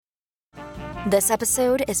This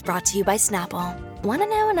episode is brought to you by Snapple. Want to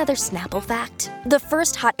know another Snapple fact? The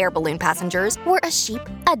first hot air balloon passengers were a sheep,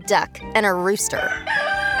 a duck, and a rooster.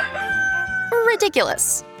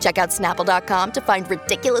 Ridiculous. Check out Snapple.com to find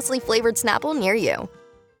ridiculously flavored Snapple near you.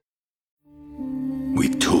 We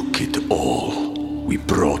took it all. We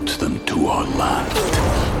brought them to our land.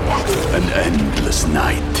 An endless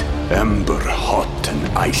night, ember hot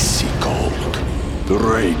and icy cold. The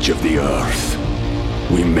rage of the earth.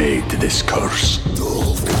 We made this curse.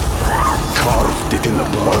 Carved it in the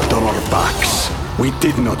blood on our backs. We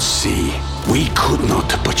did not see. We could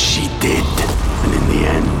not, but she did. And in the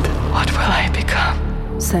end, what will I become?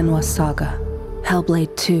 Senua's Saga.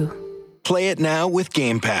 Hellblade 2. Play it now with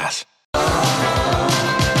Game Pass.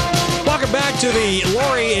 Welcome back to the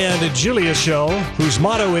Lori and Julia show, whose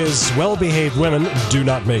motto is, well-behaved women do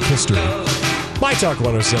not make history. My Talk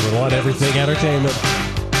 107.1, everything entertainment.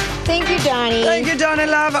 Thank you, Donnie. Thank you, Donnie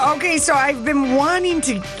Love. Okay, so I've been wanting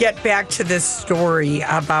to get back to this story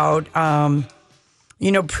about,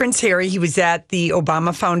 Prince Harry. He was at the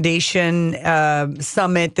Obama Foundation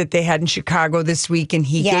summit that they had in Chicago this week, and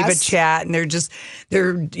he gave a chat, and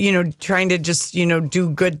they're trying to just, do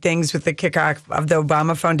good things with the kickoff of the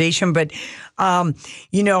Obama Foundation. But, I'm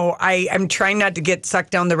trying not to get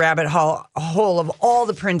sucked down the rabbit hole of all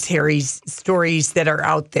the Prince Harry's stories that are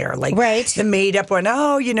out there. Like the made up one.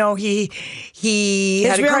 Oh, he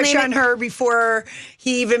had a crush on her before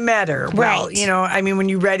he even met her. Well, when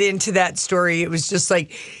you read into that story, it was just like,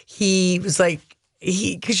 because he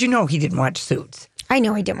didn't watch Suits. I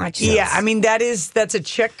know he didn't watch Suits. Yeah, that's a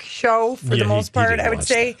chick show for the most part, I would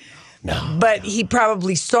say. No. But he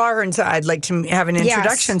probably saw her and said, I'd like to have an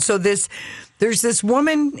introduction. Yes. So there's this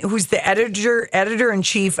woman who's the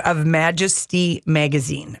editor-in-chief of Majesty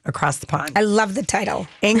magazine across the pond. I love the title.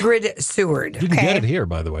 Ingrid Seward. You can get it here,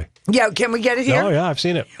 by the way. Yeah, can we get it here? Oh, yeah, I've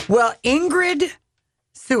seen it. Well, Ingrid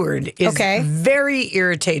Seward is very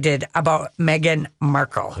irritated about Meghan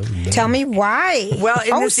Markle. Oh, no. Tell me why. Well,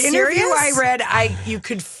 in this interview serious? I read, you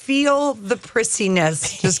could feel the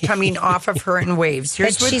prissiness just coming off of her in waves.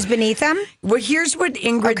 She's beneath him? Well, here's what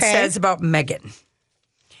Ingrid says about Meghan,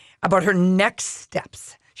 about her next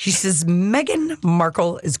steps. She says, Meghan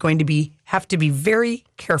Markle is going to have to be very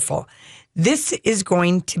careful. This is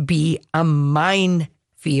going to be a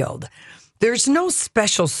minefield. There's no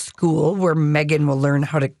special school where Meghan will learn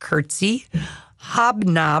how to curtsy,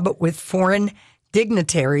 hobnob with foreign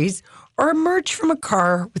dignitaries, or emerge from a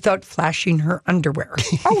car without flashing her underwear.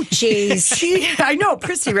 Oh, jeez. I know,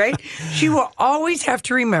 prissy, right? She will always have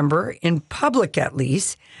to remember, in public at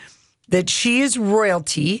least, that she is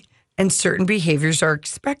royalty and certain behaviors are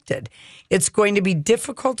expected. It's going to be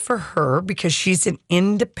difficult for her because she's an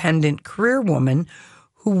independent career woman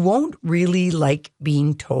who won't really like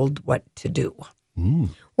being told what to do.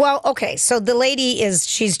 Well, okay, so the lady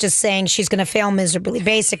she's just saying she's going to fail miserably,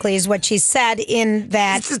 basically, is what she said in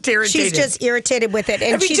that. She's just irritated with it.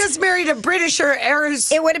 And if she just married a British or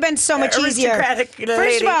it would have been so much easier.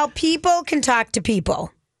 First of all, people can talk to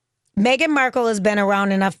people. Meghan Markle has been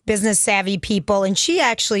around enough business-savvy people, and she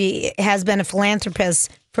actually has been a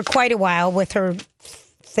philanthropist for quite a while with her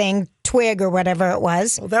thing, Twig or whatever it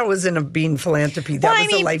was. Well, that wasn't being philanthropy. That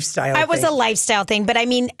was a lifestyle thing. It was a lifestyle thing. But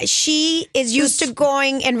she is used to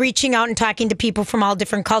going and reaching out and talking to people from all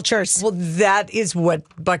different cultures. Well, that is what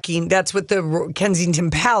that's what the Kensington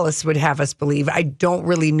Palace would have us believe. I don't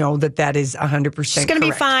really know that is 100% She's going to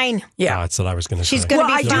be fine. Yeah. That's what I was going to say. She's going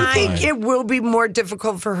to be fine. I do think it will be more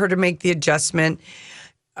difficult for her to make the adjustment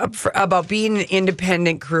about being an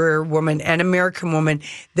independent career woman and American woman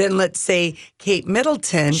than, let's say, Kate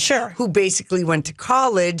Middleton, who basically went to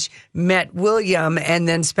college, met William, and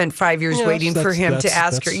then spent 5 years waiting for him to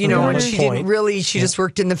ask her. And she didn't really. She just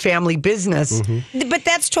worked in the family business. Mm-hmm.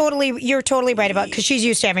 But you're totally right about, because she's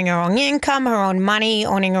used to having her own income, her own money,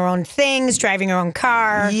 owning her own things, driving her own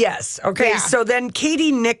car. Yes. Okay. Yeah. So then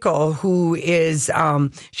Katie Nicholl, who is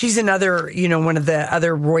she's another one of the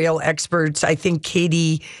other royal experts. I think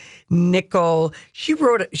Katie Nicholl,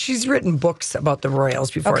 she's written books about the royals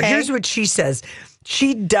before. Okay. Here's what she says.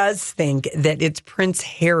 She does think that it's Prince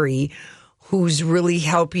Harry who's really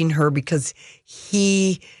helping her because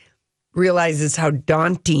he realizes how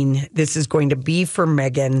daunting this is going to be for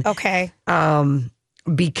Meghan. Okay.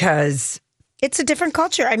 Because it's a different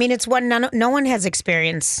culture. It's one no one has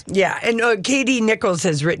experience. Yeah. And Katie Nichols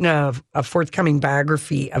has written a forthcoming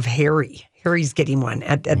biography of Harry. Harry's getting one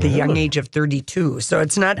at the young age of 32. So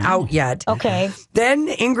it's not out yet. Okay. Then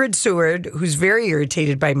Ingrid Seward, who's very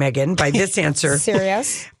irritated by Meghan, by this answer.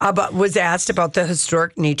 Serious? Was asked about the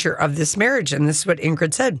historic nature of this marriage. And this is what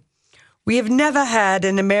Ingrid said. We have never had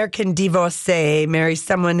an American divorcee marry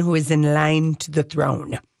someone who is in line to the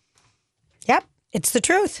throne. Yep. It's the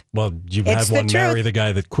truth. Well, you It's had the one marry truth. the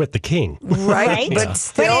guy that quit the king. Right? Yeah. But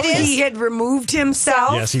still, But it is- he had removed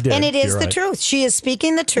himself. Yes, he did. And it is You're the right. truth. She is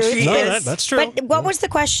speaking the truth. She No, is. that's true. But what was the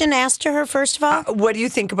question asked to her, first of all? What do you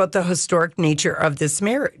think about the historic nature of this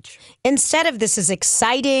marriage? Instead of this is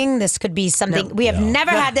exciting, this could be something. We have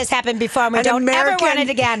never had this happen before, and we An don't ever American want it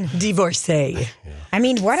again. Divorcee. I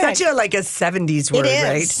mean, what Such a 70s word,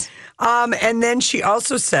 is. right? And then she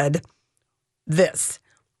also said this.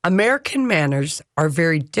 American manners are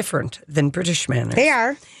very different than British manners. They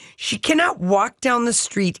are. She cannot walk down the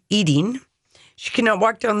street eating. She cannot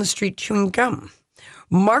walk down the street chewing gum.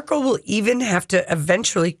 Markle will even have to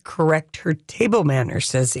eventually correct her table manners,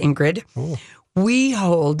 says Ingrid. Oh. We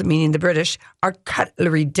hold, meaning the British, our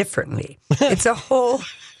cutlery differently. It's a whole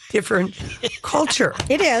different culture.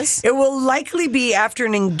 It is. It will likely be after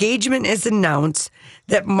an engagement is announced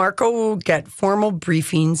that Markle will get formal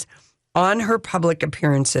briefings on her public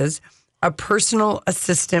appearances. A personal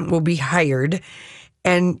assistant will be hired,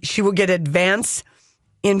 and she will get advance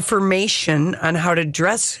information on how to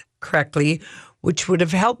dress correctly, which would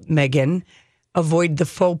have helped Meghan avoid the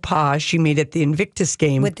faux pas she made at the Invictus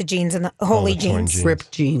game With the jeans and the holy the torn jeans. jeans.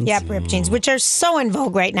 ripped jeans. Yep, ripped jeans, which are so in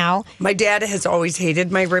vogue right now. My dad has always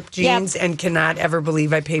hated my ripped jeans and cannot ever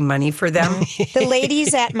believe I pay money for them. The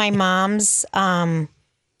ladies at my mom's,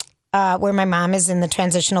 where my mom is in the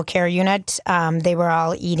transitional care unit, they were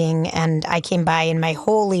all eating, and I came by in my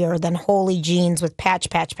holier than holy jeans with patch,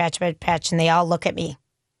 and they all look at me.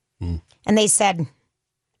 And they said,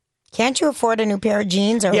 can't you afford a new pair of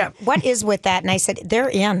jeans? Or Yeah. what is with that? And I said, they're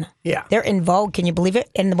in. Yeah. They're in vogue. Can you believe it?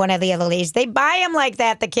 And one of the other ladies, they buy them like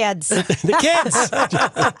that, the kids. The kids.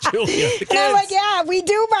 Julia, the And I'm like, kids. yeah, we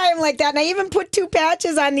do buy them like that. And I even put 2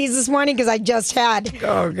 patches on these this morning because I just had.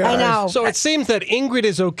 Oh, gosh. I know. So it seems that Ingrid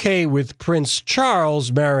is okay with Prince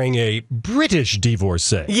Charles marrying a British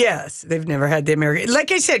divorcee. Yes, they've never had the American.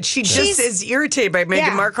 Like I said, she just She's- is irritated by Meghan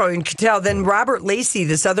Yeah. Markle, and you could tell. Then Robert Lacey,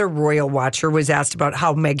 this other royal watcher, was asked about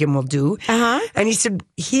how Meghan will do, and he said,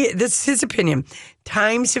 "This is his opinion.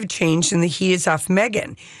 Times have changed, and the he is off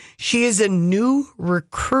Meghan. She is a new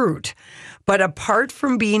recruit, but apart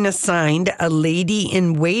from being assigned a lady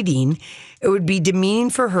in waiting, it would be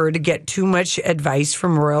demeaning for her to get too much advice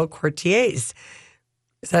from royal courtiers."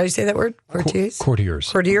 Is that how you say that word? Courtiers? Courtiers.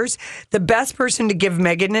 Courtiers. The best person to give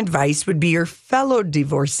Meghan advice would be your fellow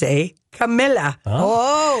divorcee, Camilla,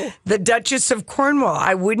 Oh, the Duchess of Cornwall.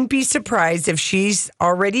 I wouldn't be surprised if she's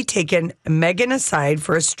already taken Meghan aside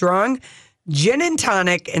for a strong gin and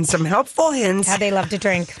tonic and some helpful hints how they love to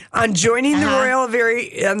drink. on joining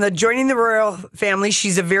joining the royal family.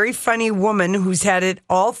 She's a very funny woman who's had it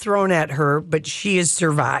all thrown at her, but she has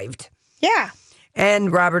survived. Yeah.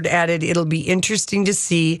 And Robert added, it'll be interesting to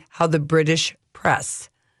see how the British press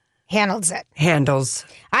Handles it. handles.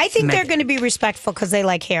 I think they're Meghan. going to be respectful because they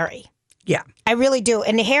like Harry. Yeah. I really do.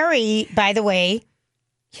 And Harry, by the way,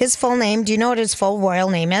 his full name, do you know what his full royal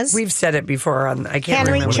name is? We've said it before on, I can't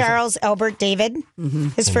Henry remember. Charles Albert David.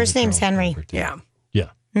 His first name's Henry. Yeah. Yeah.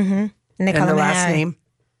 And they call And the him last Harry. name,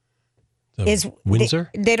 Is Windsor?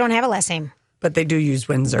 They don't have a last name. but they do use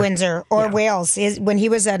Windsor. Windsor or Wales. When he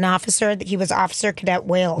was an officer, he was Officer Cadet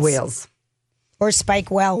Wales. Wales. Or Spike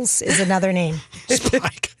Wells is another name.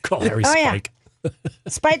 Spike. Call Harry Oh, yeah. Spike.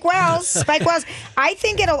 Spike Wells. Spike Wells.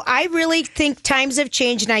 I really think times have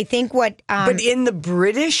changed, and I think what. But in the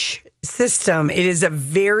British system, it is a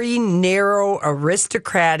very narrow,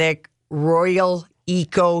 aristocratic, royal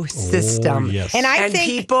ecosystem. Oh, yes. And I and think-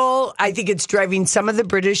 people, I think it's driving some of the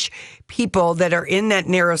British people that are in that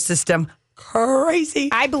narrow system crazy.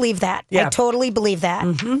 I believe that. Yeah. I totally believe that.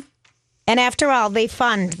 And after all, they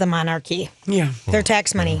fund the monarchy. Yeah. Their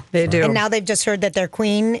tax money. They do. And now they've just heard that their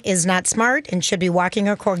queen is not smart and should be walking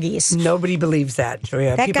her corgis. Nobody believes that,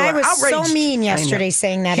 Julia. That People guy are was so outraged. mean I know. yesterday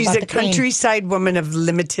saying that She's about a the queen. countryside woman of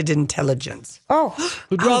limited intelligence. Oh,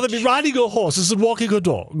 Would rather be riding her horses than walking her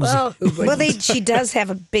dogs. well, she does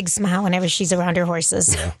have a big smile whenever she's around her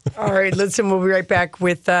horses. All right, listen, we'll be right back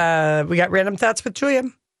with, we got Random Thoughts with Julia.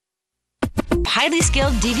 Highly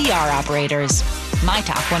skilled DVR operators. My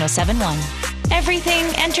Talk 1071. Everything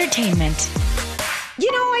entertainment.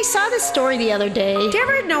 You know, I saw this story the other day. Did you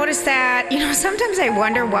ever notice that? You know, sometimes I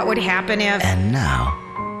wonder what would happen if And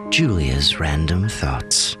now, Julia's Random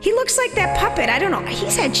Thoughts. he looks like that puppet. I don't know.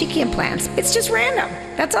 He's had cheeky implants. It's just random.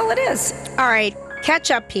 That's all it is. All right.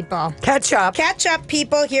 Catch up, people. Catch up. Catch up,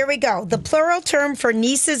 people. Here we go. The plural term for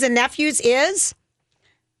nieces and nephews is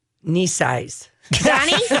Knee size.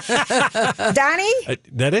 Donnie? Donnie?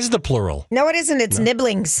 That is the plural. No, it isn't. It's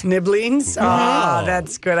nibblings. Nibblings? Oh,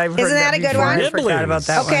 that's good. I've heard Isn't that a good before. one? I forgot about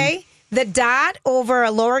that one. Okay. The dot over a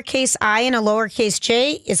lowercase I and a lowercase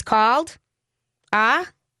j is called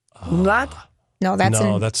Umlaut? No, that's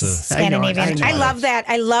that's a Scandinavian. I love that.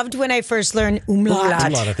 I loved when I first learned umlaut.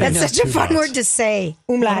 Umlaut. That's such a fun word to say.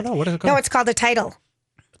 Umlaut. What is it called? No, it's called a title.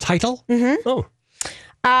 Title? Mm-hmm. Oh.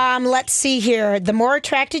 Let's see here. The more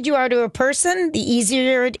attracted you are to a person, the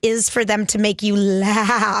easier it is for them to make you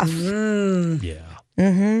laugh. Yeah.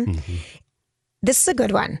 This is a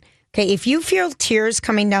good one. Okay, if you feel tears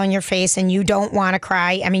coming down your face and you don't want to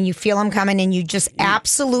cry, I mean, you feel them coming and you just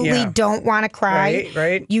absolutely don't want to cry.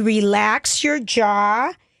 Right. You relax your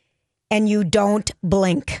jaw and you don't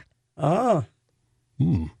blink. Oh.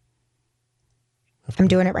 I'm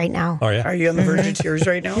doing it right now. Oh, yeah. Are you on the verge of tears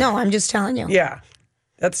right now? No, I'm just telling you. Yeah.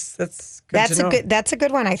 That's good to know. That's a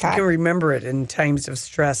good one, I thought. I can remember it in times of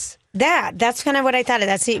stress. That's kind of what I thought.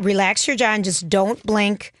 That's it. Relax your jaw and just don't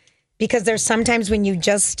blink. Because there's sometimes when you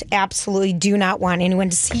just absolutely do not want anyone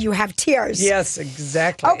to see you have tears. Yes,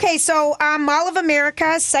 exactly. Okay, so Mall of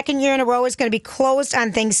America, second year in a row, is going to be closed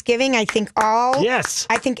on Thanksgiving. I think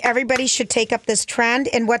everybody should take up this trend.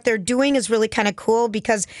 And what they're doing is really kind of cool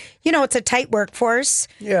because, it's a tight workforce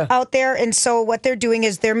out there. And so what they're doing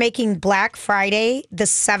is they're making Black Friday the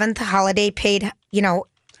 7th holiday paid, you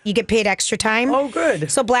get paid extra time. Oh, good.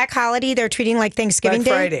 So Black Holiday, they're treating like Thanksgiving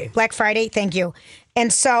Day. Black Friday, thank you.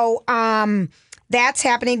 And so that's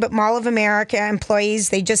happening. But Mall of America employees,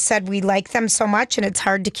 they just said we like them so much and it's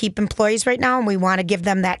hard to keep employees right now. And we want to give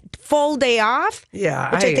them that full day off. Yeah,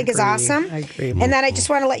 which I think is awesome. I agree. And then I just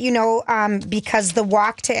want to let you know, because the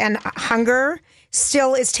Walk to End Hunger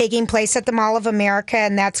still is taking place at the Mall of America,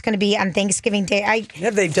 and that's going to be on Thanksgiving Day.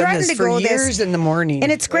 They've done this for years in the morning.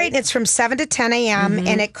 And it's great. And it's from 7 to 10 a.m.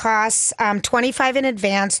 And it costs $25 in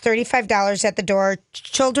advance, $35 at the door.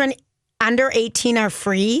 Children under 18 are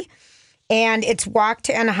free. And it's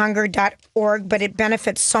walktoendhunger.org, but it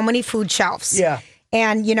benefits so many food shelves. Yeah.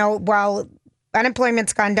 And, while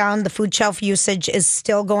unemployment's gone down, the food shelf usage is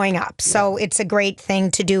still going up. So it's a great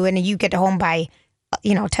thing to do. And you get home by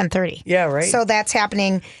 10:30. Yeah, right. So that's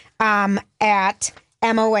happening at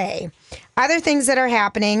MOA. Other things that are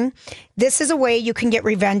happening, this is a way you can get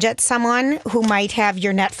revenge at someone who might have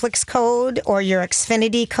your Netflix code or your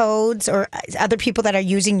Xfinity codes or other people that are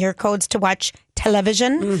using your codes to watch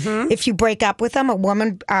television. If you break up with them, a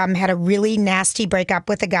woman had a really nasty breakup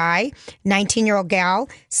with a guy, 19-year-old gal,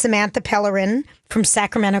 Samantha Pellerin from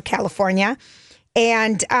Sacramento, California.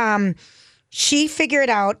 And she figured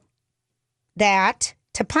out that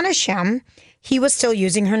to punish him, he was still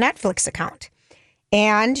using her Netflix account.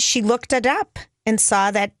 And she looked it up and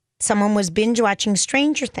saw that someone was binge watching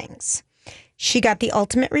Stranger Things. She got the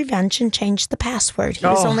ultimate revenge and changed the password. He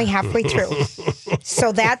was only halfway through.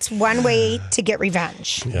 So that's one way to get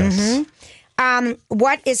revenge. Yes.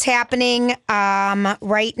 What is happening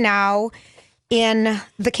right now in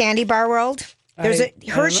the candy bar world? There's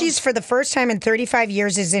Hershey's for the first time in 35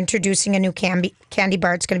 years is introducing a new candy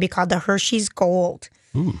bar. It's going to be called the Hershey's Gold.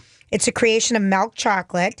 It's a creation of milk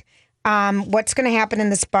chocolate. What's going to happen in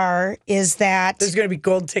this bar is that there's going to be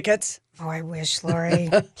gold tickets. Oh, I wish, Lori.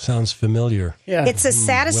 Sounds familiar. Yeah. It's a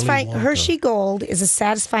satisfying Hershey Gold is a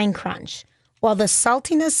satisfying crunch, while the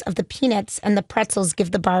saltiness of the peanuts and the pretzels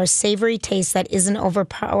give the bar a savory taste that isn't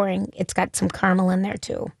overpowering. It's got some caramel in there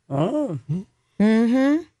too. Oh.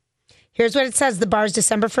 Here's what it says. The bar's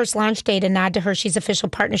December 1st launch date, a nod to Hershey's official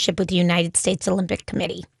partnership with the United States Olympic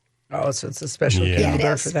Committee. Oh, so it's a special candy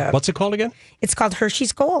bar for that. What's it called again? It's called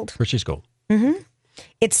Hershey's Gold. Hershey's Gold.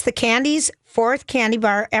 It's the candy's 4th candy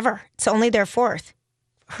bar ever. It's only their 4th.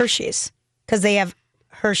 Hershey's. Because they have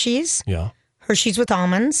Hershey's. Yeah. Hershey's with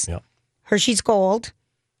almonds. Yeah. Hershey's Gold.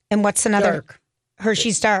 And what's another? Dark.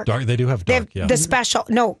 Hershey's Dark. Dark. They do have dark, they have the special.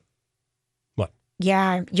 No. What?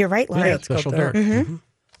 Yeah, you're right, Lori. Yeah, it's Special called dark.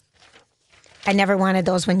 I never wanted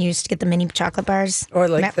those when you used to get the mini chocolate bars. Oh, I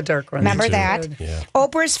like the dark ones. Remember too. that? Yeah.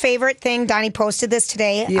 Oprah's favorite thing, Donnie posted this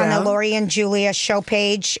today on the Lori and Julia show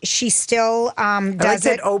page. She still I like does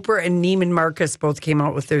that it. Oprah and Neiman Marcus both came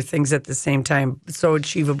out with their things at the same time. So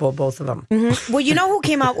achievable, both of them. Well, you know who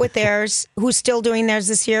came out with theirs, who's still doing theirs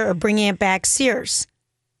this year or bringing it back? Sears.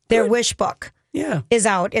 Their wish book. Yeah. Is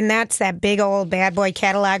out, and that's that big old bad boy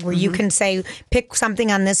catalog where you can say, pick something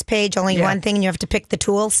on this page, only one thing, and you have to pick the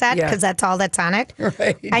tool set because that's all that's on it.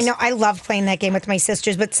 Right. I know, I love playing that game with my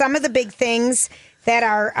sisters, but some of the big things that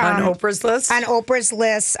are on Oprah's list? On Oprah's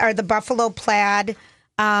list are the buffalo plaid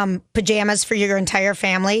pajamas for your entire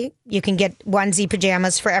family. You can get onesie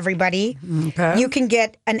pajamas for everybody. Okay. You can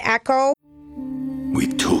get an Echo. We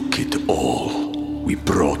took it all. we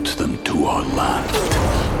brought them to our land.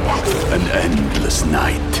 An endless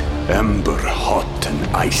night, ember hot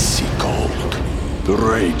and icy cold. The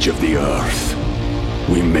rage of the earth.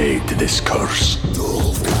 We made this curse.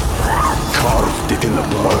 Carved it in the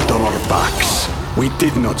blood on our backs. We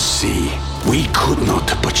did not see. We could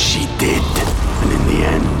not, but she did. And in the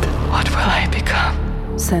end, what will I become?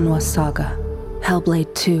 Senua's Saga.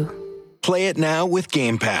 Hellblade 2. Play it now with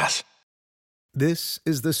Game Pass. This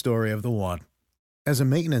is the story of the one. As a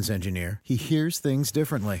maintenance engineer, he hears things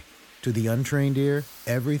differently. To the untrained ear,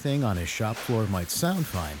 everything on his shop floor might sound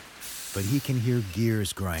fine, but he can hear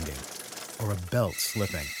gears grinding or a belt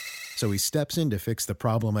slipping. So he steps in to fix the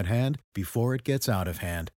problem at hand before it gets out of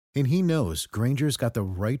hand. And he knows Grainger's got the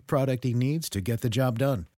right product he needs to get the job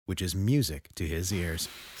done, which is music to his ears.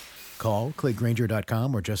 Call, click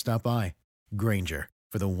Grainger.com, or just stop by. Grainger,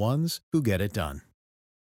 for the ones who get it done.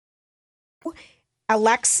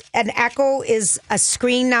 An Echo is a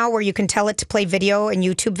screen now where you can tell it to play video and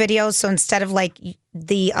YouTube videos. So instead of like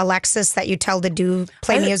the Alexis that you tell to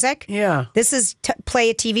play music, this is play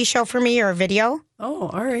a TV show for me or a video. Oh,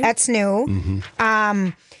 all right. That's new. Mm-hmm.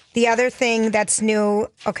 The other thing that's new,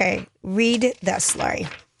 okay, read this, Laurie.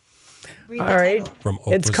 All right. From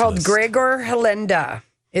it's Oprah's called list. Gregor Helenda.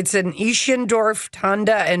 It's an Ischendorf,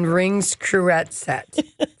 Tanda, and Rings cruet set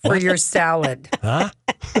for your salad. Huh?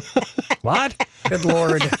 What? Good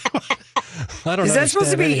Lord. I don't Is that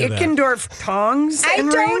supposed to be Ischendorf tongs I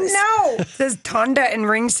and don't rings? know. It says Tanda and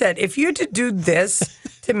ring set. If you had to do this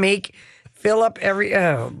to fill up every,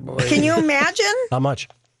 oh boy. Can you imagine? How much?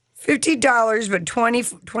 $50, but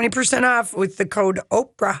 20% off with the code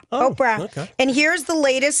Oprah. Oprah. Okay. And here's the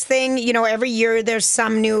latest thing. You know, every year there's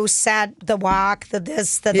some new set, the wok, the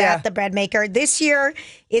this, the that, the bread maker. This year,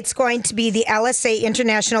 it's going to be the LSA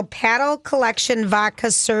International Paddle Collection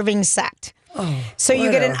Vodka Serving Set. So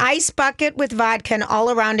you get an ice bucket with vodka, and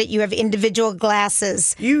all around it you have individual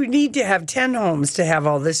glasses. You need to have 10 homes to have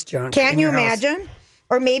all this junk. Can't in you your house. imagine?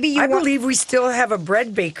 Or maybe I believe we still have a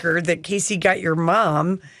bread baker that Casey got your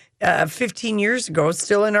mom 15 years ago,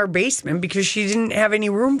 still in our basement because she didn't have any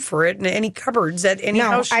room for it in any cupboards at any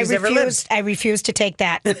house she's ever lived. I refused to take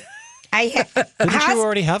that. Didn't you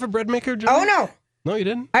already have a bread maker, Julie? Oh, no. No, you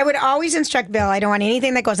didn't? I would always instruct Bill, I don't want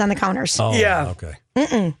anything that goes on the counters. Oh, yeah. Okay.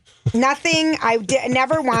 Mm-mm. Nothing. I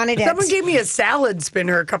never wanted it. Someone gave me a salad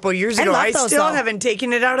spinner a couple of years ago. I still haven't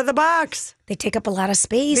taken it out of the box. They take up a lot of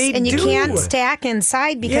space, They and you do. can't stack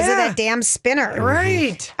inside because of that damn spinner.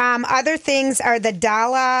 Right. Other things are the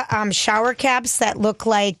Dala shower caps that look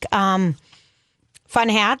like fun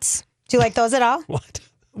hats. Do you like those at all? What?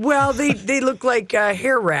 Well, they look like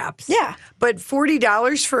hair wraps. Yeah. But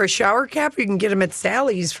 $40 for a shower cap, you can get them at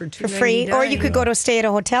Sally's for For free, or you could go to stay at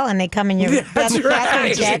a hotel and they come in your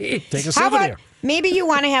bathroom jet. Take a How souvenir. about maybe you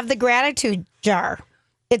want to have the gratitude jar?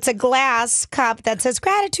 It's a glass cup that says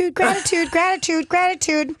gratitude, gratitude, gratitude,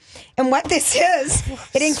 gratitude. And what this is,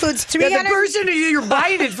 it includes 300. The person who you're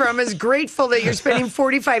buying it from is grateful that you're spending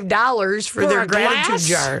 $45 for their a gratitude glass?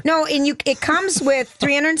 jar. No, and it comes with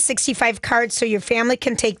 365 cards so your family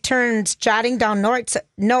can take turns jotting down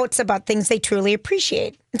notes about things they truly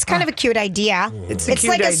appreciate. It's kind of a cute idea. It's a cute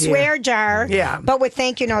like a idea. swear jar, but with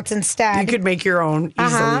thank you notes instead. You could make your own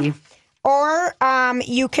easily. Or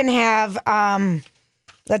you can have,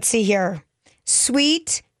 let's see here,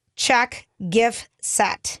 Sweet Chuck gift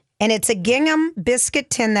set. And it's a gingham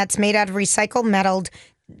biscuit tin that's made out of recycled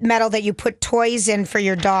metal that you put toys in for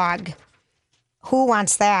your dog. Who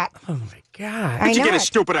wants that? Oh, my God. Where'd you get a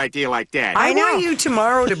stupid idea like that? I want you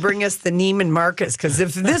tomorrow to bring us the Neiman Marcus, because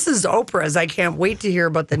if this is Oprah's, I can't wait to hear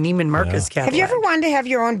about the Neiman Marcus catalog. Have you ever wanted to have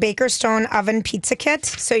your own Baker Stone oven pizza kit?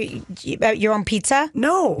 So your own pizza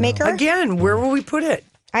maker? Again, where will we put it?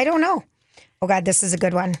 I don't know. Oh, God, this is a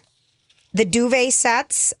good one. The duvet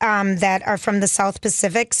sets that are from the South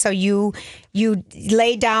Pacific. So you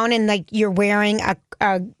lay down and like you're wearing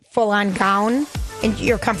a full-on gown, and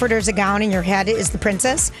your comforter is a gown and your head is the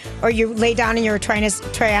princess. Or you lay down and you're a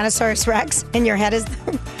Tyrannosaurus Rex and your head is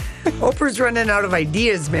the... Oprah's running out of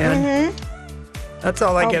ideas, man. That's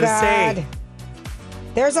all I got to say.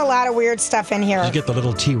 There's a lot of weird stuff in here. You get the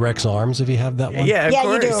little T-Rex arms if you have that one. Yeah, of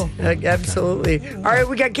course. You do. Absolutely. All right,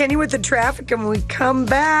 we got Kenny with the traffic, and when we come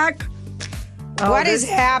back... What is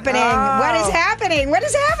happening? What is happening? What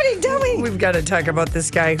is happening? Tell me. We've got to talk about this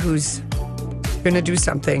guy who's going to do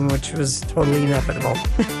something, which was totally inevitable.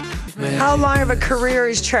 How long of a career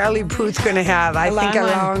is Charlie Puth going to have? I think a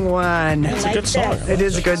long one. It's a good song. It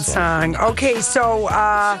is a good song. Okay, so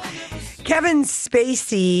Kevin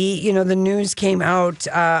Spacey, the news came out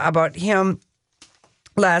about him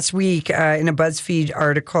last week in a BuzzFeed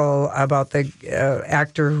article about the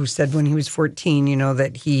actor who said when he was 14,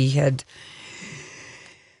 that he had,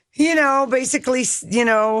 basically,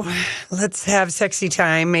 let's have sexy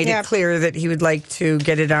time, made it clear that he would like to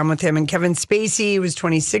get it on with him. And Kevin Spacey, who was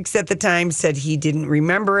 26 at the time, said he didn't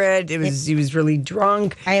remember it. He was really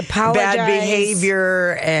drunk. I apologize. Bad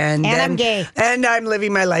behavior. And I'm gay. And I'm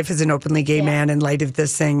living my life as an openly gay man in light of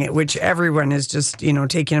this thing, which everyone is just,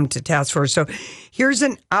 taking him to task for. So here's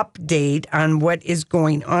an update on what is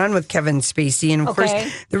going on with Kevin Spacey. And of course,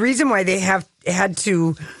 the reason why they have had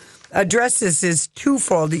to address this is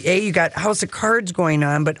twofold. You got House of Cards going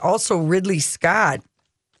on, but also Ridley Scott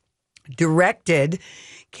directed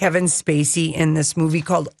Kevin Spacey in this movie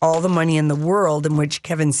called All the Money in the World, in which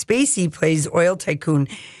Kevin Spacey plays oil tycoon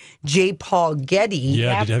J. Paul Getty.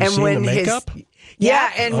 Yeah, did you have seen the makeup?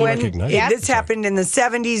 This happened in the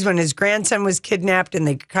 70s when his grandson was kidnapped and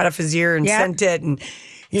they cut off his ear and sent it. And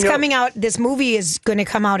it's coming out. This movie is going to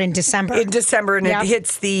come out in December. And it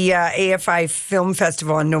hits the AFI Film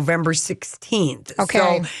Festival on November 16th. Okay.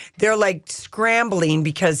 So they're like scrambling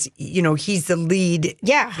because, he's the lead.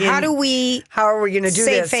 Yeah. How are we going to do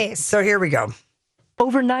save this? face? So here we go.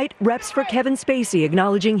 Overnight, reps for Kevin Spacey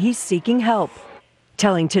acknowledging he's seeking help,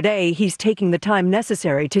 telling Today he's taking the time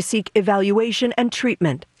necessary to seek evaluation and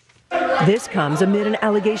treatment. This comes amid an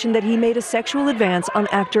allegation that he made a sexual advance on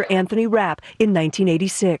actor Anthony Rapp in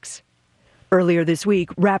 1986. Earlier this week,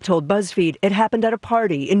 Rapp told BuzzFeed it happened at a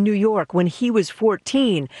party in New York when he was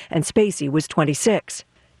 14 and Spacey was 26.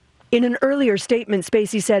 In an earlier statement,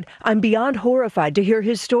 Spacey said, "I'm beyond horrified to hear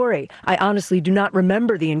his story. I honestly do not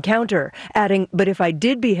remember the encounter," adding, "But if I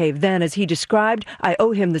did behave then as he described, I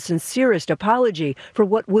owe him the sincerest apology for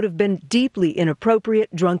what would have been deeply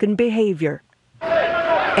inappropriate drunken behavior."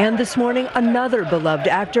 And this morning, another beloved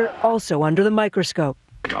actor also under the microscope.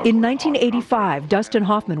 In 1985, Dustin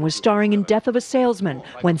Hoffman was starring in Death of a Salesman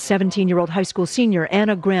when 17-year-old high school senior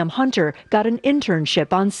Anna Graham Hunter got an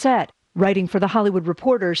internship on set. Writing for The Hollywood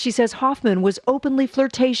Reporter, she says Hoffman was openly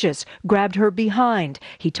flirtatious, grabbed her behind.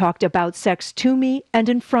 He talked about sex to me and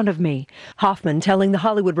in front of me. Hoffman telling The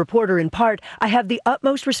Hollywood Reporter in part, "I have the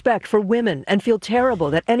utmost respect for women and feel terrible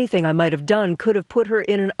that anything I might have done could have put her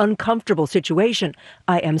in an uncomfortable situation.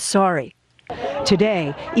 I am sorry."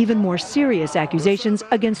 Today, even more serious accusations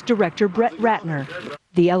against director Brett Ratner.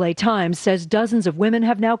 The LA Times says dozens of women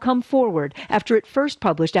have now come forward after it first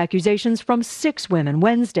published accusations from 6 women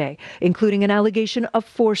Wednesday, including an allegation of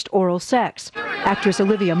forced oral sex. Actress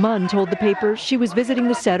Olivia Munn told the paper she was visiting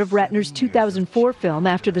the set of Ratner's 2004 film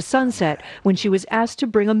After the Sunset when she was asked to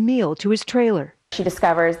bring a meal to his trailer. She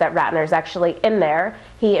discovers that Ratner's actually in there.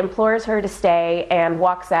 He implores her to stay and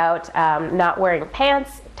walks out not wearing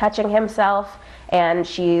pants, touching himself, and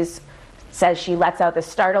says she lets out this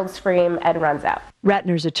startled scream and runs out.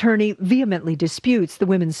 Ratner's attorney vehemently disputes the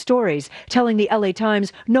women's stories, telling the LA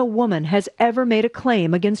Times no woman has ever made a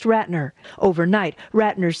claim against Ratner. Overnight,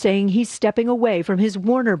 Ratner saying he's stepping away from his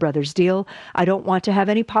Warner Brothers deal. "I don't want to have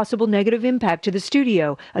any possible negative impact to the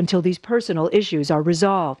studio until these personal issues are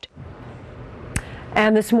resolved."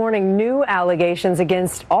 And this morning, new allegations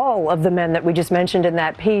against all of the men that we just mentioned in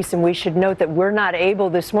that piece. And we should note that we're not able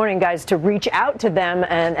this morning, guys, to reach out to them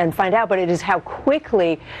and find out. But it is how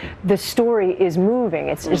quickly the story is moving.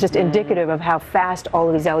 It's just indicative of how fast all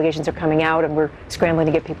of these allegations are coming out. And we're scrambling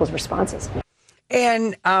to get people's responses.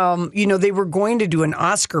 And, they were going to do an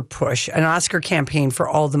Oscar push, an Oscar campaign for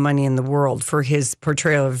All the Money in the World for his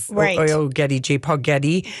portrayal of J. Paul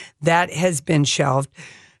Getty. That has been shelved.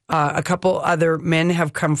 A couple other men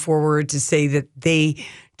have come forward to say that they,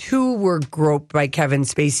 too, were groped by Kevin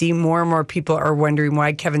Spacey. More and more people are wondering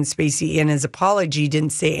why Kevin Spacey, in his apology, didn't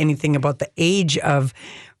say anything about the age of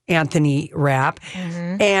Anthony Rapp.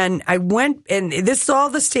 Mm-hmm. And I went, and this is all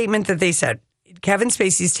the statement that they said. Kevin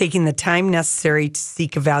Spacey is taking the time necessary to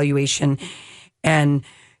seek evaluation and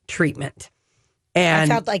treatment.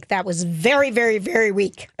 And I felt like that was very, very, very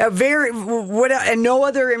weak. And no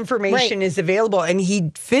other information is available. And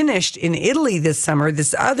he finished in Italy this summer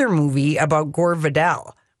this other movie about Gore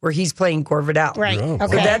Vidal, where he's playing Gore Vidal. Right. Oh, okay.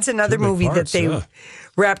 So that's another movie that they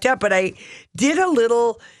wrapped up. But I did a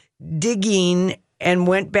little digging and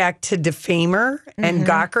went back to Defamer and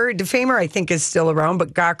Gawker. Defamer, I think, is still around,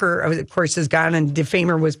 but Gawker, of course, is gone, and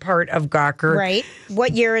Defamer was part of Gawker. Right.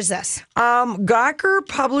 What year is this? Gawker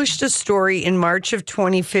published a story in March of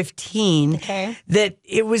 2015 that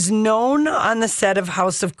it was known on the set of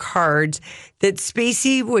House of Cards that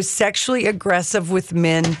Spacey was sexually aggressive with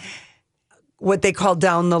men, what they call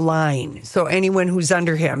down the line. So anyone who's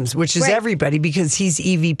under him, which is everybody, because he's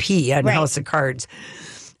EVP on House of Cards.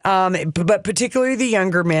 But particularly the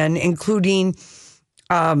younger men, including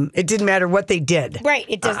It didn't matter what they did. Right.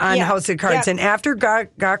 It does on House of Cards. Yeah. And after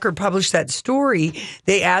Gawker published that story,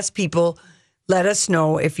 they asked people, let us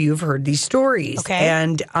know if you've heard these stories. Okay.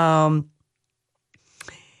 And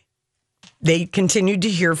they continued to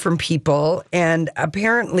hear from people. And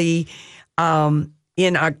apparently,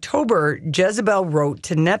 in October, Jezebel wrote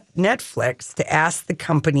to Netflix to ask the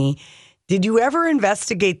company, did you ever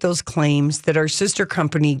investigate those claims that our sister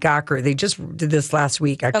company, Gawker, they just did this last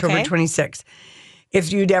week, October 26th.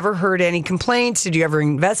 If you'd ever heard any complaints, did you ever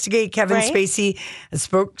investigate Kevin Spacey? A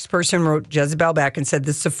spokesperson wrote Jezebel back and said,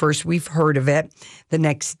 this is the first we've heard of it. The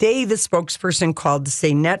next day, the spokesperson called to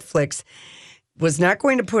say Netflix was not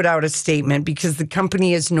going to put out a statement because the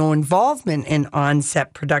company has no involvement in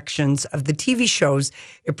on-set productions of the TV shows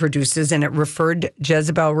it produces, and it referred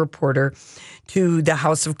Jezebel reporter to the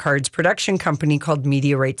House of Cards production company called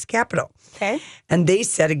Media Rights Capital. Okay. And they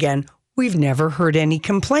said again, we've never heard any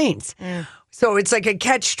complaints. So it's like a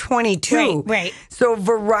catch-22. Right. So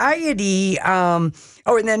Variety, and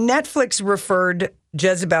then Netflix referred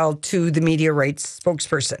Jezebel to the media rights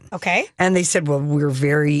spokesperson. Okay. And they said, well, we're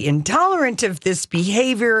very intolerant of this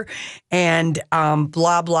behavior and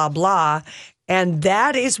blah, blah, blah. And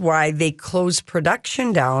that is why they closed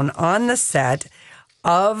production down on the set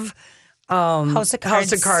of House of Cards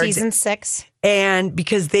season 6. And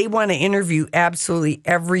because they want to interview absolutely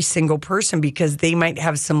every single person because they might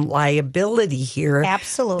have some liability here.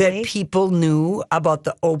 Absolutely. That people knew about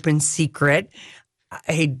the open secret.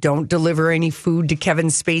 Hey, don't deliver any food to Kevin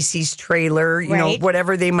Spacey's trailer, you know,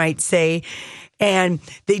 whatever they might say. And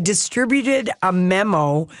they distributed a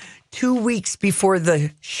memo 2 weeks before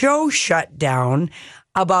the show shut down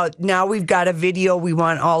about now we've got a video we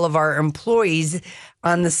want all of our employees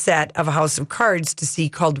on the set of House of Cards to see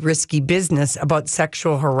called Risky Business about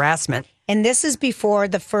sexual harassment. And this is before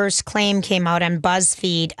the first claim came out on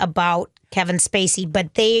BuzzFeed about Kevin Spacey, but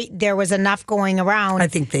there was enough going around. I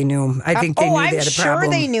think they knew. I think they knew they had a problem. I'm sure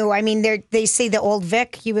they knew. I mean, they say the Old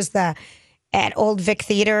Vic, he was at Old Vic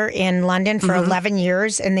Theatre in London for 11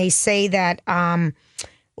 years, and they say that,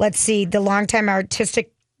 let's see, the longtime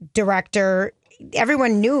artistic director,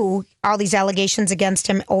 everyone knew all these allegations against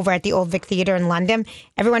him over at the Old Vic Theatre in London.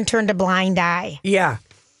 Everyone turned a blind eye. Yeah.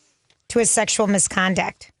 To his sexual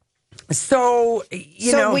misconduct. So,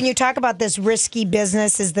 you know, when you talk about this risky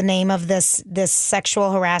business is the name of this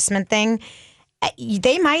sexual harassment thing,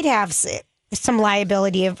 they might have some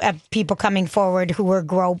liability of people coming forward who were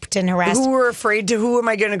groped and harassed. Who were afraid to, who am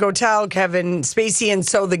I going to go tell Kevin Spacey? And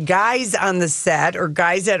so the guys on the set or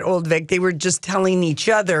guys at Old Vic, they were just telling each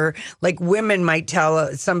other, like women might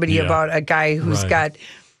tell somebody about a guy who's got,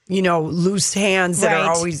 you know, loose hands that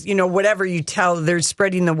are always, you know, whatever you tell, they're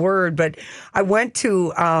spreading the word. But I went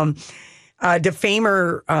to a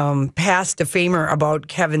defamer, past defamer about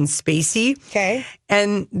Kevin Spacey. Okay.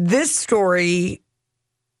 And this story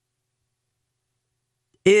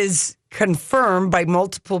is confirmed by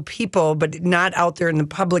multiple people, but not out there in the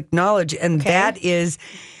public knowledge. And that is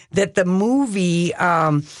that the movie,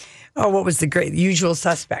 what was the great Usual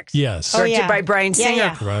Suspects? Yes. Directed by Bryan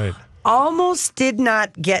Singer. Right. Almost did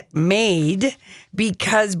not get made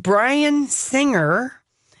because Bryan Singer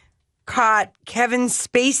caught Kevin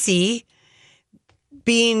Spacey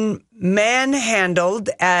being manhandled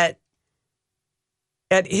at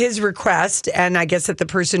his request, and I guess at the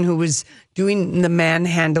person who was doing the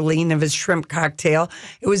manhandling of his shrimp cocktail,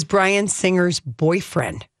 it was Bryan Singer's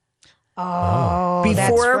boyfriend. Oh, before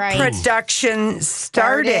that's right. production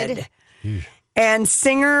started. And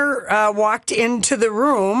Singer walked into the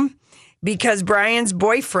room because Bryan's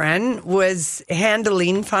boyfriend was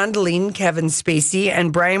fondling Kevin Spacey,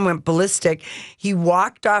 and Bryan went ballistic. He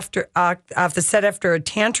walked off the set after a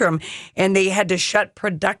tantrum, and they had to shut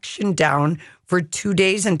production down for 2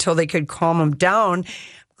 days until they could calm him down.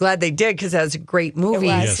 Glad they did because that was a great movie.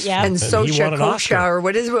 It was, yeah. And Sosha Kosha, or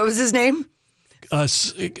what was his name?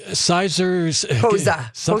 Sizer's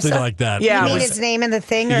Koza. Something like that. Yeah, you mean his name in the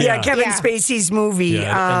thing? Or? Yeah, Kevin Spacey's movie.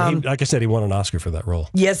 Yeah, and he, like I said, he won an Oscar for that role.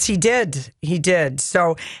 Yes, he did. He did.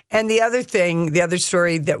 So, and the other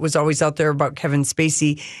story that was always out there about Kevin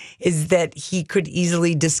Spacey is that he could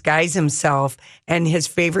easily disguise himself, and his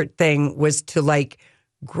favorite thing was to like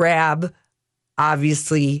grab,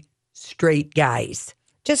 obviously, straight guys.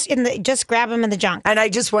 Just grab him in the junk. And I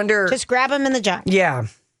just wonder. Just grab him in the junk. Yeah.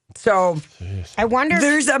 So I wonder.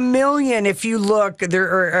 There's a million. If you look, there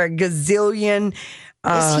are a gazillion.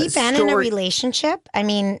 Has he been in a relationship? I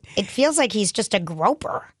mean, it feels like he's just a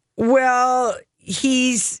groper. Well,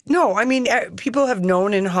 people have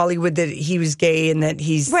known in Hollywood that he was gay and that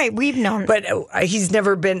he's right. We've known, but he's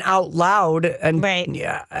never been out loud and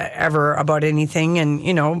ever about anything.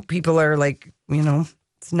 And people are like,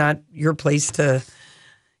 It's not your place to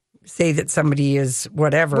say that somebody is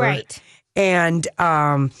whatever. Right. And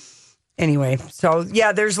anyway, so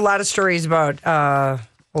yeah, there's a lot of stories about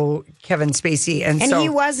Kevin Spacey. And he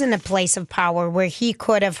was in a place of power where he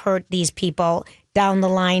could have hurt these people down the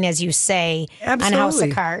line, as you say, Absolutely. on House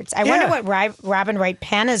of Cards. I wonder what Robin Wright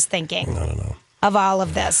Penn is thinking of all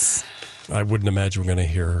of this. I wouldn't imagine we're going to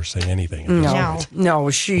hear her say anything.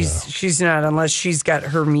 No, she's not, unless she's got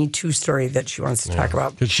her Me Too story that she wants to talk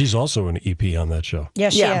about. Because she's also an EP on that show.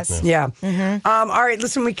 Yes, she is. Yeah. All right,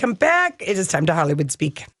 listen, we come back. It is time to Hollywood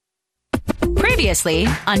Speak. Previously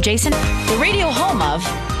on Jason, the radio home of,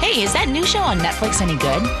 hey, is that new show on Netflix any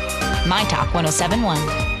good? My Talk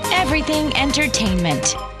 107.1. Everything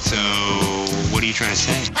entertainment. So, what are you trying to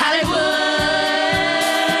say?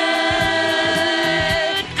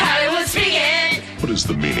 Hollywood speaking. What is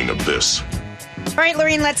the meaning of this? All right,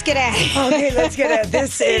 Lorene, let's get at it. Okay, let's get at it.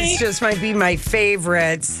 This is just might be my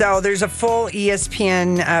favorite. So there's a full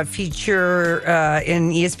ESPN feature in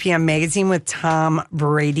ESPN magazine with Tom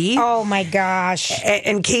Brady. Oh my gosh!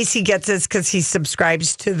 And Casey gets this because he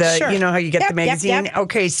subscribes to the, you know how you get the magazine. Yep.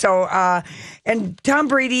 Okay, so and Tom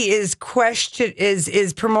Brady is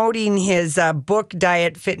promoting his book,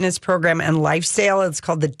 diet, fitness program, and lifestyle. It's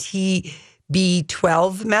called the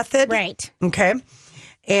TB12 method. Right. Okay,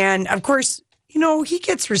 and of course, you know, he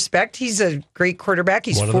gets respect. He's a great quarterback.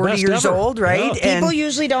 He's 40 years old, right? Yeah. People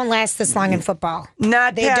usually don't last this long in football.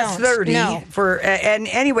 Not they past don't. 30. No. And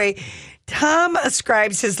anyway, Tom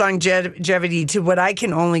ascribes his longevity to what I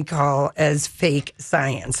can only call as fake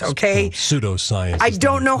science, okay? Pseudoscience. I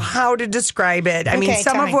don't know how to describe it. I mean,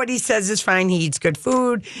 some of what he says is fine. He eats good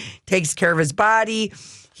food, takes care of his body.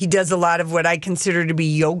 He does a lot of what I consider to be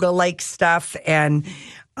yoga-like stuff, and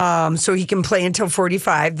so he can play until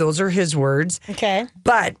 45. Those are his words. Okay.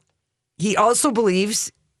 But he also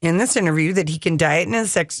believes in this interview that he can diet and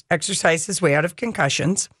exercise his way out of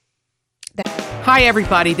concussions. Hi,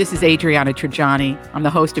 everybody. This is Adriana Trajani. I'm the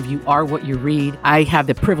host of You Are What You Read. I have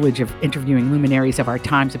the privilege of interviewing luminaries of our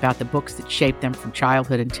times about the books that shaped them from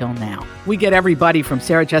childhood until now. We get everybody from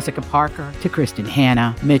Sarah Jessica Parker to Kristen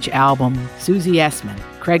Hanna, Mitch Albom, Susie Essman,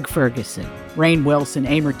 Craig Ferguson, Rainn Wilson,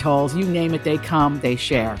 Amor Tolls, you name it, they come, they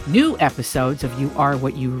share. New episodes of You Are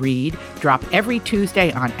What You Read drop every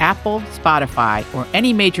Tuesday on Apple, Spotify, or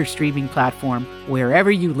any major streaming platform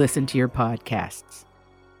wherever you listen to your podcasts.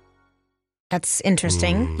 That's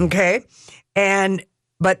interesting. Okay.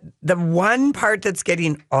 But the one part that's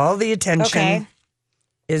getting all the attention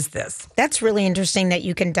is this. That's really interesting that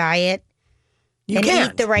you can diet and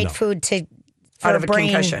eat the right food for out of a brain,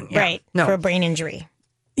 concussion. Yeah. Right. No. For a brain injury.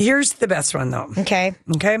 Here's the best one, though. Okay.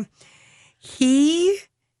 He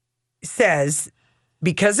says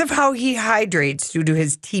because of how he hydrates due to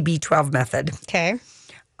his TB12 method. Okay.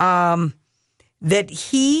 That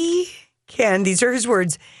he can, these are his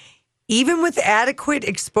words, even with adequate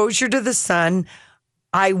exposure to the sun,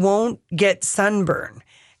 I won't get sunburn.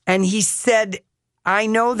 And he said, I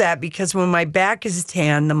know that because when my back is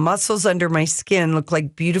tan, the muscles under my skin look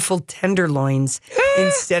like beautiful tenderloins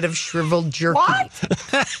instead of shriveled jerky. What?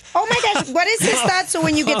 Oh my gosh. What is his thought? So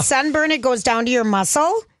when you get sunburn, it goes down to your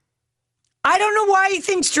muscle? I don't know why he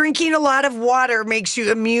thinks drinking a lot of water makes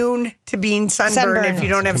you immune to being sunburned if you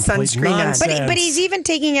don't have sunscreen on. But he's even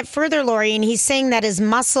taking it further, Lori, and he's saying that his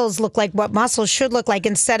muscles look like what muscles should look like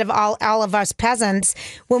instead of all of us peasants.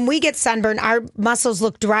 When we get sunburned, our muscles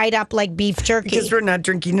look dried up like beef jerky. Because we're not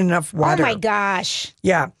drinking enough water. Oh, my gosh.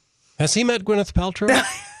 Yeah. Has he met Gwyneth Paltrow?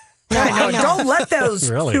 No, don't let those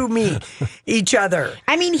two meet each other.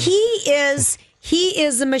 I mean, he is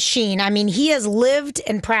a machine. I mean, he has lived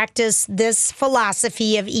and practiced this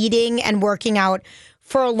philosophy of eating and working out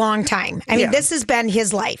for a long time. I mean, this has been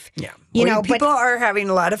his life. Yeah. People are having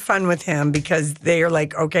a lot of fun with him because they are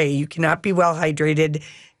like, okay, you cannot be well hydrated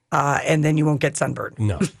and then you won't get sunburned.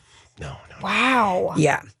 No. Wow.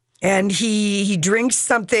 Yeah. And he drinks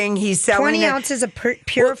something. He's selling 20 ounces of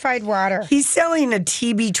purified water. He's selling a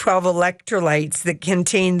TB12 electrolytes that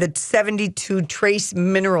contain the 72 trace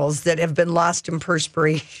minerals that have been lost in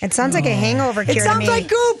perspiration. It sounds like a hangover cure. It sounds like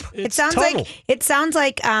goop. It sounds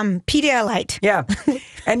like Pedialyte. Yeah.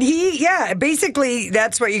 And basically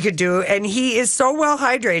that's what you could do. And he is so well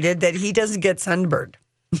hydrated that he doesn't get sunburned.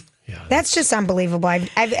 That's just unbelievable. I've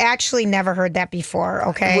actually never heard that before,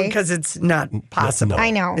 okay? Because it's not possible.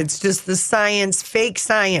 I know. It's just the science, fake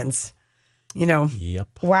science, Yep.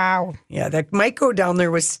 Wow. Yeah, that might go down there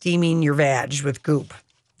with steaming your vag with goop.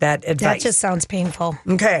 That advice. That just sounds painful.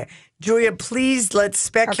 Okay. Julia, please let's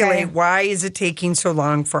speculate. Okay. Why is it taking so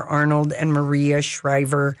long for Arnold and Maria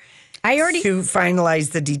Shriver to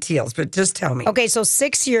finalize the details, but just tell me. Okay, so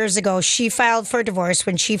 6 years ago, she filed for divorce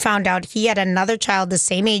when she found out he had another child the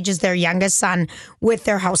same age as their youngest son with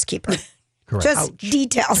their housekeeper. Correct. Just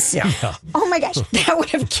details. Yeah. Oh my gosh, that would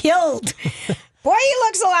have killed. Boy, he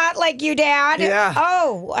looks a lot like you, Dad. Yeah.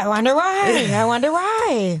 Oh, I wonder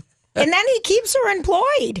why. And then he keeps her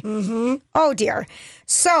employed. Mm-hmm. Oh, dear.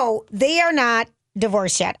 So they are not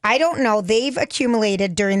divorced yet. I don't know. They've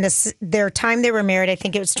accumulated during their time they were married. I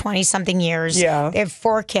think it was 20-something years. Yeah. They have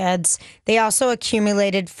 4 kids. They also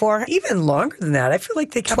accumulated 4... Even longer than that. I feel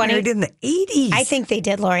like they got married in the 80s. I think they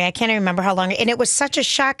did, Lori. I can't even remember how long. And it was such a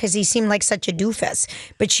shock because he seemed like such a doofus.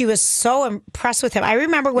 But she was so impressed with him. I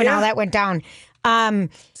remember when all that went down.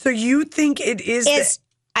 So you think it is...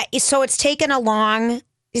 So it's taken a long...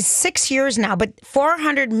 It's 6 years now, but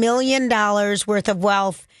 $400 million worth of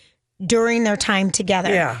wealth during their time together.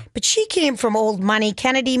 Yeah. But she came from old money,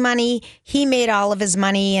 Kennedy money. He made all of his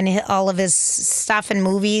money and all of his stuff in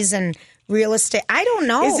movies and real estate. I don't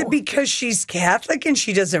know. Is it because she's Catholic and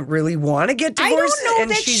she doesn't really want to get divorced? I don't know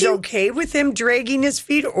and that she's okay with him dragging his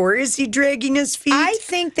feet, or is he dragging his feet? I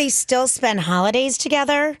think they still spend holidays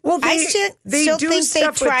together. Well, I they still do think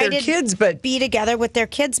stuff they try with their to kids, but be together with their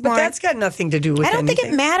kids more. But that's got nothing to do with I don't think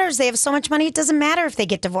anything. it matters. They have so much money. It doesn't matter if they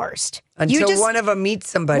get divorced. Until one of them meets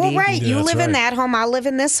somebody. Well, right. Yeah, you that's live in right. that home. I'll live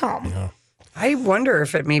in this home. Yeah. I wonder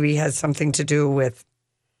if it maybe has something to do with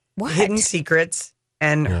What? hidden secrets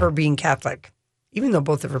and her being Catholic, even though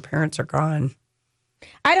both of her parents are gone.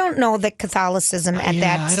 I don't know that Catholicism at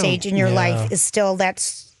that stage in your life is still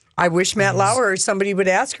that's. I wish Matt Lauer or somebody would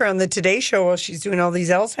ask her on the Today Show while she's doing all these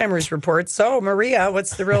Alzheimer's reports. So, Maria,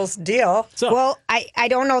 what's the real deal? Well, I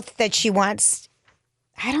don't know that she wants.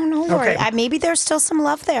 I don't know, Lori. Okay. Maybe there's still some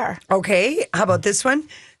love there. Okay, how about this one?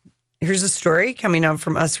 Here's a story coming out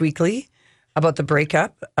from Us Weekly about the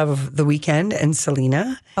breakup of The Weeknd and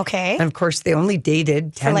Selena. Okay. And of course, they only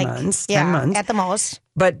dated 10 For months. Yeah, 10 months. at the most.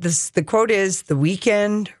 But the quote is, The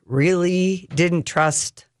Weeknd really didn't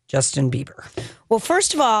trust Justin Bieber. Well,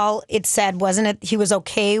 first of all, it said, wasn't it, he was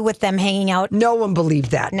okay with them hanging out? No one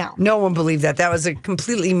believed that. No. No one believed that. That was a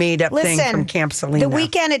completely made up thing from Camp Selena. The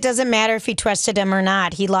Weeknd, it doesn't matter if he trusted him or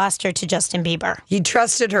not. He lost her to Justin Bieber. He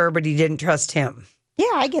trusted her, but he didn't trust him.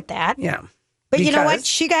 Yeah, I get that. Yeah. But you know what? Because-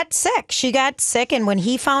 She got sick. She got sick. And when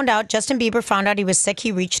he found out, Justin Bieber found out he was sick,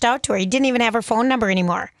 he reached out to her. He didn't even have her phone number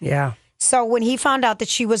anymore. Yeah. So when he found out that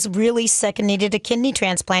she was really sick and needed a kidney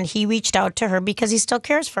transplant, he reached out to her because he still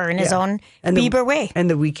cares for her in his own Bieber way. And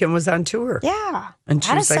The Weeknd was on tour. Yeah. And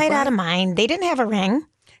she out of was like, sight, "What?" out of mind. They didn't have a ring.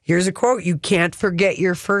 Here's a quote. You can't forget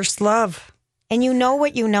your first love. And you know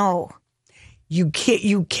what you know. You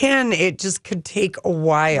can. It just could take a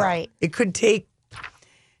while. Right. It could take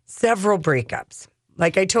several breakups.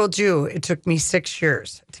 Like I told you, it took me 6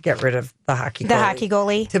 years to get rid of the hockey goalie. The hockey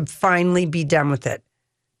goalie. To finally be done with it.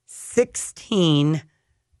 16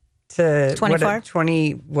 to 24?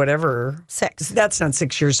 20, whatever. 6. That's not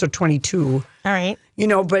 6 years, so 22. All right. You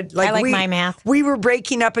know, but like, I like my math. We were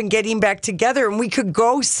breaking up and getting back together, and we could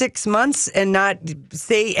go 6 months and not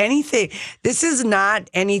say anything. This is not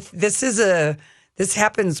any. This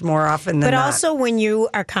happens more often than But not. also when you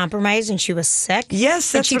are compromised and she was sick.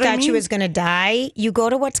 Yes, and that's she what I thought she mean. was going to die. You go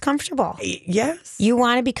to what's comfortable. Yes. You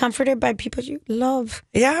want to be comforted by people you love.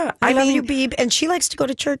 Yeah. I love you, Beeb. And she likes to go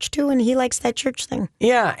to church too, and he likes that church thing.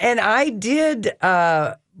 Yeah, and I did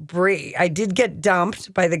I did get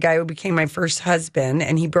dumped by the guy who became my first husband,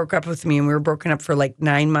 and he broke up with me, and we were broken up for like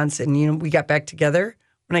 9 months, and we got back together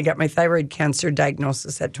when I got my thyroid cancer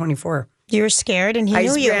diagnosis at 24. You were scared, and he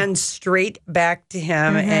knew you. I ran straight back to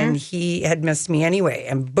him, and he had missed me anyway,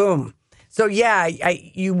 and boom. So yeah,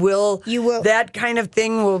 you will. That kind of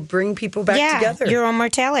thing will bring people back together. Your own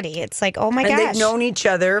mortality. It's like, oh my and gosh. they've known each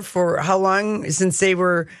other for how long? Since they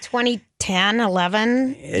were 2010,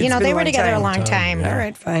 11. It's You know, been they a were long together time. a long time. All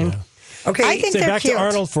right, fine. Okay, I think Say they're back cute. to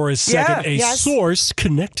Arnold for a second. Yeah. A source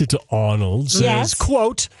connected to Arnold says, Yes.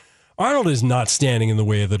 quote, Arnold is not standing in the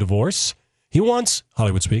way of the divorce. He wants,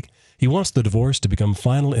 Hollywood speak, he wants the divorce to become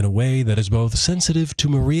final in a way that is both sensitive to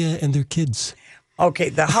Maria and their kids. Okay,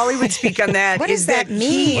 the Hollywood speak on that What is does that he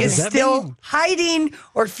mean? What is does that still mean? hiding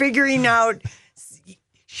or figuring out.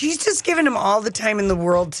 She's just giving him all the time in the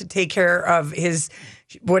world to take care of his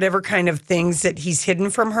whatever kind of things that he's hidden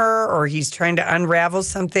from her, or he's trying to unravel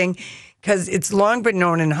something. Because it's long been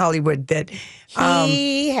known in Hollywood that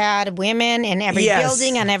He had women in every Yes.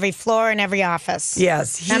 building, on every floor, in every office.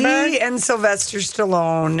 yes, he Remember? and Sylvester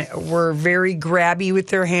Stallone were very grabby with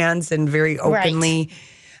their hands and very openly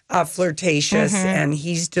flirtatious, and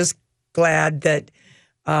he's just glad that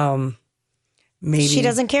maybe She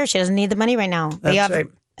doesn't care. She doesn't need the money right now. That's right.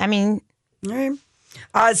 I mean, All right.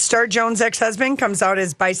 Star Jones' ex-husband comes out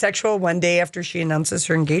as bisexual one day after she announces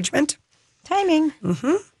her engagement. Timing.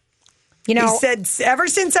 Mm-hmm. You know, he said, ever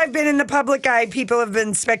since I've been in the public eye, people have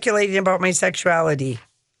been speculating about my sexuality.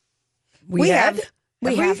 We have.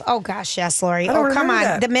 Oh, gosh, yes, Lori. I don't Oh, come remember on.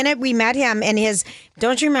 that. The minute we met him and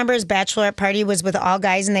don't you remember his bachelorette party was with all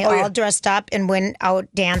guys and they all dressed up and went out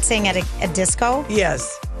dancing at a disco?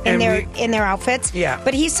 Yes. In their outfits? Yeah.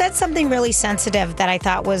 But he said something really sensitive that I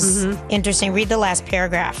thought was interesting. Read the last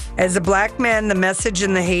paragraph. As a black man, the message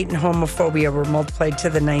and the hate and homophobia were multiplied to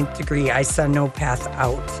the 9th degree. I saw no path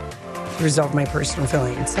out. Resolve my personal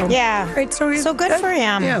feelings. So, yeah. Right, so good for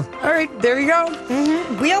him. Yeah. All right, there you go.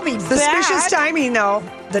 We'll be Suspicious back. timing, though.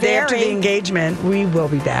 The day after the engagement, we will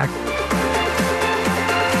be back.